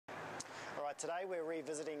Right, today we're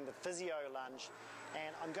revisiting the Physio Lunge,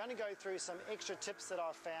 and I'm going to go through some extra tips that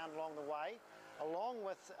I've found along the way, along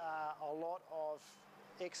with a lot of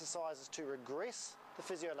exercises to regress the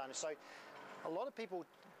Physio Lunge. So a lot of people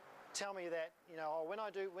tell me that, you know, oh, when I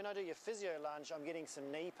do your Physio Lunge, I'm getting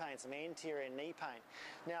some knee pain, some anterior knee pain.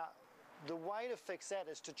 Now, the way to fix that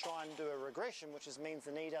is to try and do a regression, which means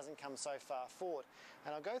the knee doesn't come so far forward.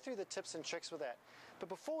 And I'll go through the tips and tricks with that. But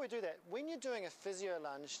before we do that, when you're doing a Physio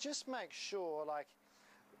Lunge, just make sure like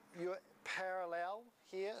you're parallel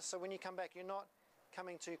here. So when you come back, you're not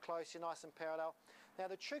coming too close, you're nice and parallel. Now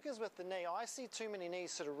the trick is with the knee, I see too many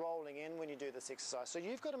knees sort of rolling in when you do this exercise. So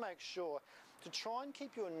you've got to make sure to try and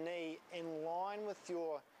keep your knee in line with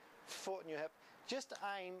your foot and your hip. Just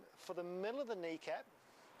aim for the middle of the kneecap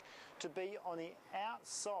to be on the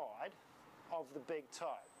outside of the big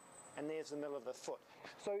toe, and there's the middle of the foot.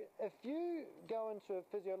 So if you go into a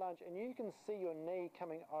Physio Lunge and you can see your knee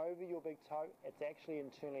coming over your big toe, it's actually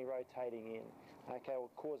internally rotating in, okay, or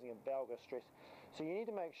causing a valgus stress. So you need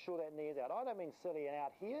to make sure that knee is out. I don't mean silly and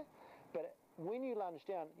out here, but when you lunge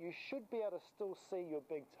down, you should be able to still see your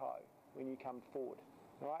big toe when you come forward,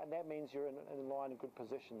 all right? And that means you're in line, in good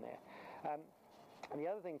position there. And the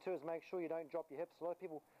other thing too is make sure you don't drop your hips. A lot of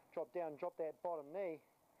people drop down, drop that bottom knee,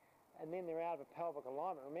 and then they're out of a pelvic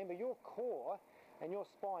alignment. Remember, your core and your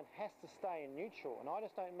spine has to stay in neutral. And I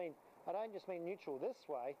don't just mean neutral this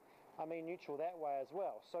way, I mean neutral that way as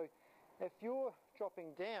well. So if you're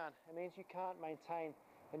dropping down, it means you can't maintain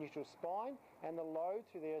a neutral spine, and the load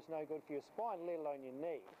through there is no good for your spine, let alone your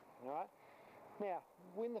knee. All right? Now,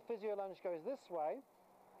 when the Physio Lunge goes this way,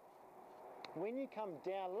 when you come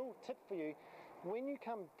down, a little tip for you, when you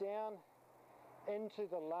come down into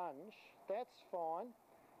the lunge, that's fine.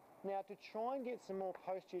 Now to try and get some more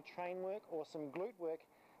posterior train work or some glute work,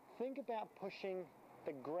 think about pushing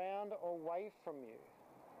the ground away from you.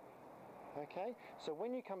 Okay, so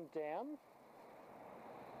when you come down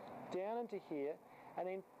into here, and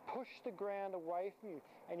then push the ground away from you,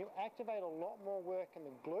 and you'll activate a lot more work in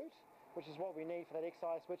the glute, which is what we need for that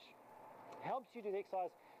exercise, which helps you do the exercise,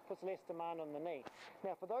 puts less demand on the knee.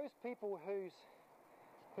 Now for those people who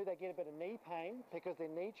they get a bit of knee pain because their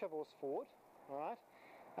knee travels forward, all right,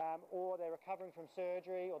 or they're recovering from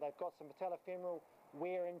surgery, or they've got some patello-femoral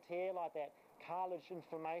wear and tear like that, cartilage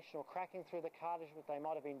inflammation or cracking through the cartilage that they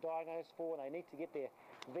might have been diagnosed for, and they need to get their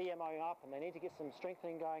VMO up and they need to get some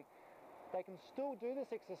strengthening going, they can still do this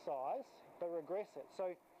exercise but regress it.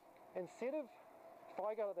 So instead of, if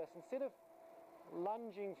I go like this, instead of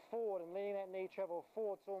lunging forward and letting that knee travel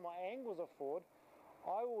forward so all my angles are forward,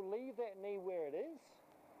 I will leave that knee where it is.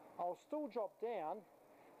 I'll still drop down,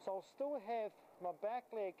 so I'll still have my back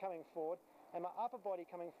leg coming forward and my upper body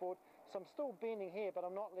coming forward, so I'm still bending here, but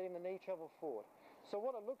I'm not letting the knee travel forward. So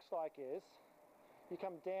what it looks like is you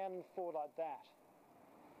come down and forward like that.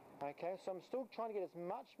 Okay, so I'm still trying to get as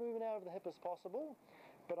much movement out of the hip as possible,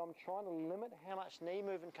 but I'm trying to limit how much knee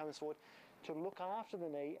movement comes forward to look after the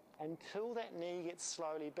knee until that knee gets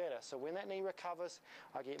slowly better. So when that knee recovers,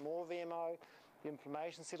 I get more VMO, the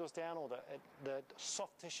inflammation settles down, or the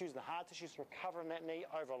soft tissues, the hard tissues recover in that knee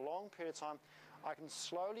over a long period of time, I can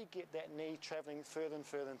slowly get that knee traveling further and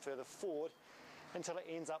further and further forward until it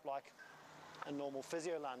ends up like a normal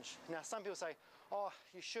Physio Lunge. Now some people say, oh,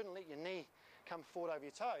 you shouldn't let your knee come forward over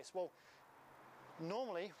your toes. Well,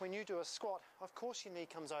 normally when you do a squat, of course your knee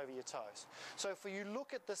comes over your toes. So if you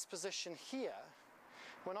look at this position here,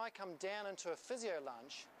 when I come down into a Physio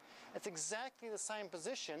Lunge, it's exactly the same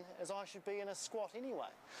position as I should be in a squat anyway.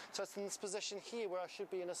 So it's in this position here where I should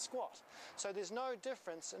be in a squat. So there's no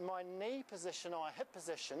difference in my knee position or hip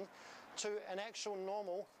position to an actual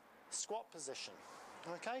normal squat position.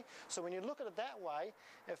 Okay, so when you look at it that way,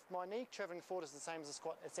 if my knee traveling forward is the same as a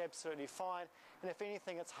squat, it's absolutely fine, and if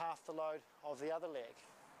anything, it's half the load of the other leg.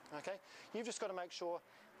 Okay, you've just got to make sure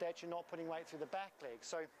that you're not putting weight through the back leg.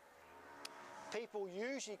 So people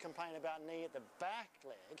usually complain about knee at the back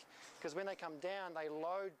leg because when they come down, they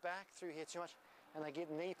load back through here too much and they get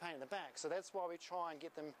knee pain in the back. So that's why we try and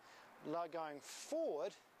get them going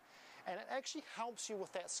forward. And it actually helps you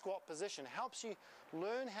with that squat position. It helps you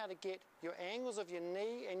learn how to get your angles of your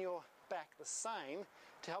knee and your back the same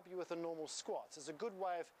to help you with a normal squat. So it's a good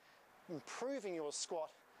way of improving your squat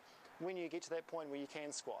when you get to that point where you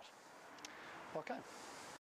can squat. Okay.